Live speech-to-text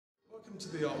Welcome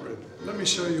to the art room. Let me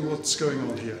show you what's going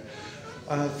on here.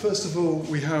 First of all,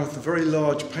 we have the very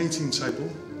large painting table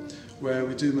where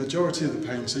we do the majority of the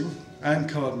painting and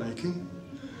card making.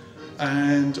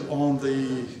 And on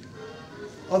the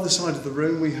other side of the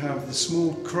room we have the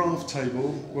small craft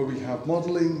table where we have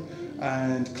modelling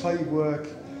and clay work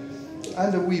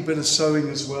and a wee bit of sewing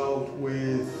as well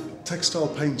with textile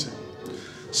painting.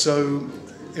 So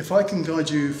if I can guide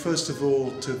you first of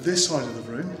all to this side of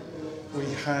the room, we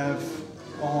have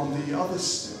on the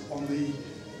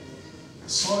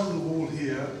side of the wall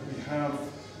here we have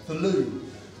the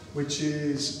loom, which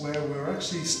is where we're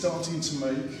actually starting to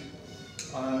make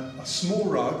a small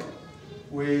rug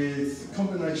with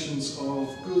combinations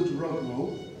of good rug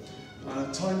wool,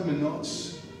 tiny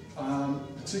knots,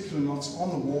 particular knots on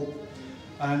the wall,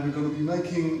 and we're going to be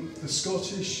making the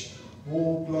Scottish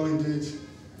wall-blinded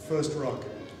first rug.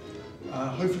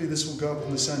 Hopefully this will go up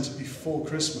in the centre before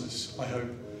Christmas, I hope.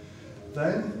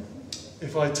 Then,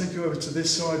 if I take you over to this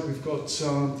side, we've got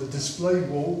the display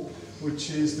wall, which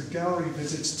is the gallery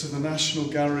visits to the National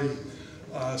Gallery,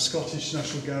 Scottish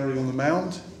National Gallery on the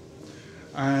Mound,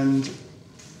 and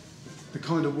the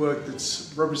kind of work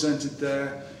that's represented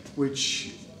there,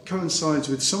 which coincides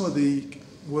with some of the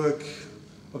work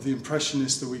of the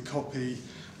Impressionists that we copy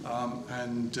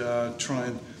and try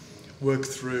and work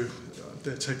through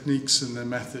their techniques and their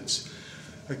methods.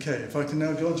 Okay, if I can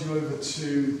now guide you over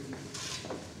to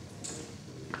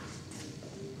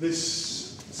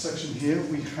this section here,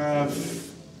 we have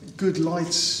good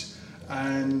lights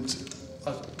and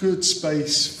a good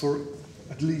space for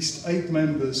at least 8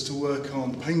 members to work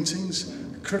on paintings,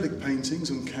 acrylic paintings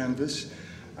on canvas,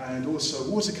 and also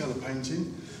watercolour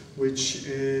painting, which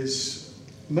is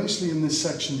mostly in this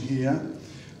section here,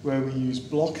 where we use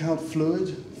blockout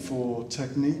fluid for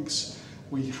techniques.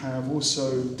 We have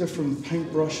also different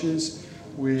paint brushes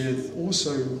with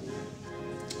also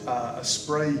a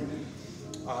spray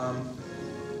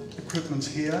equipment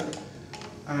here,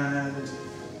 and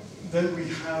then we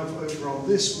have over on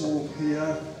this wall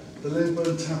here the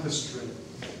Linburn tapestry.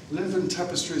 Linburn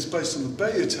tapestry is based on the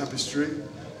Bayeux tapestry,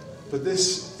 but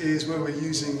this is where we're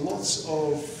using lots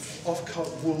of off-cut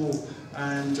wool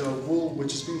and wool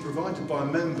which has been provided by a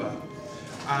member,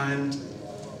 and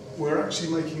we're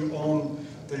actually making on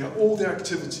all the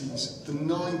activities, the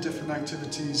 9 different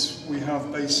activities we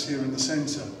have based here in the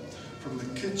centre, from the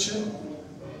kitchen,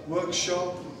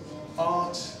 workshop,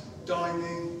 art,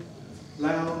 dining,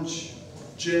 lounge,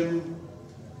 gym,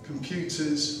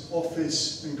 computers,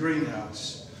 office and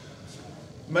greenhouse.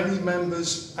 Many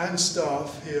members and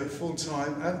staff here,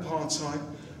 full-time and part-time,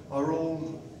 are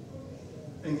all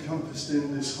encompassed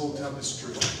in this whole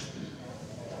tapestry.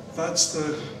 That's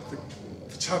the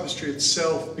tapestry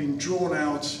itself being drawn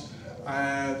out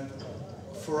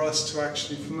for us to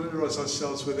actually familiarise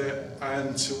ourselves with it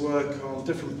and to work on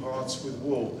different parts with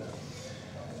wool.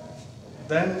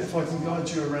 Then, if I can guide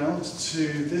you around to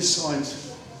this side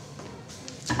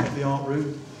of the art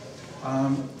room,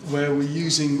 where we're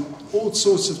using all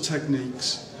sorts of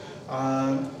techniques.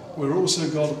 We've also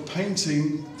got a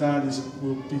painting that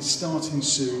will be starting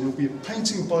soon. It will be a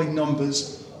painting by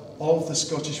numbers of the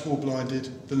Scottish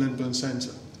Wall-Blinded, the Linburn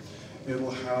Centre. It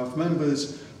will have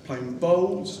members playing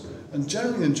bowls and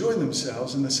generally enjoying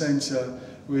themselves in the centre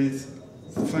with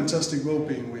the fantastic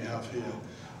well-being we have here.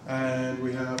 And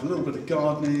we have a little bit of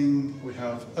gardening, we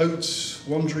have oats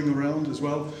wandering around as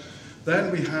well.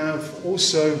 Then we have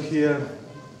also here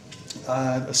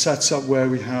a setup where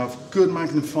we have good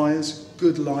magnifiers,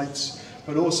 good lights,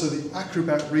 but also the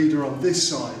Acrobat reader on this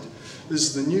side. This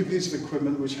is the new piece of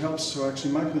equipment which helps to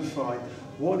actually magnify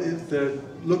what they're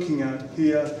looking at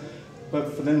here,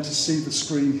 but for them to see the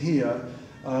screen here,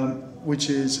 which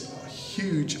is a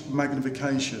huge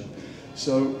magnification.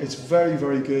 So it's very,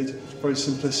 very good, very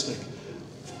simplistic.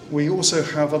 We also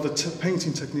have other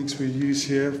painting techniques we use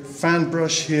here. Fan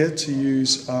brush here to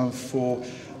use for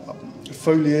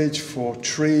foliage, for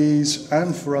trees,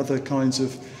 and for other kinds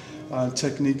of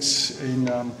techniques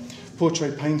in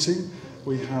portrait painting.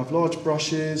 We have large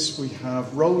brushes, we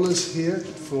have rollers here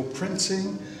for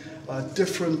printing,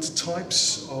 different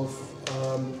types of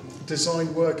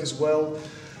design work as well,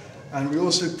 and we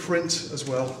also print as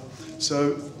well.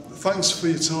 So thanks for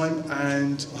your time,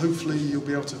 and hopefully you'll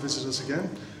be able to visit us again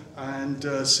and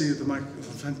see the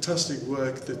fantastic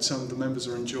work that some of the members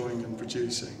are enjoying and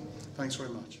producing. Thanks very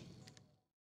much.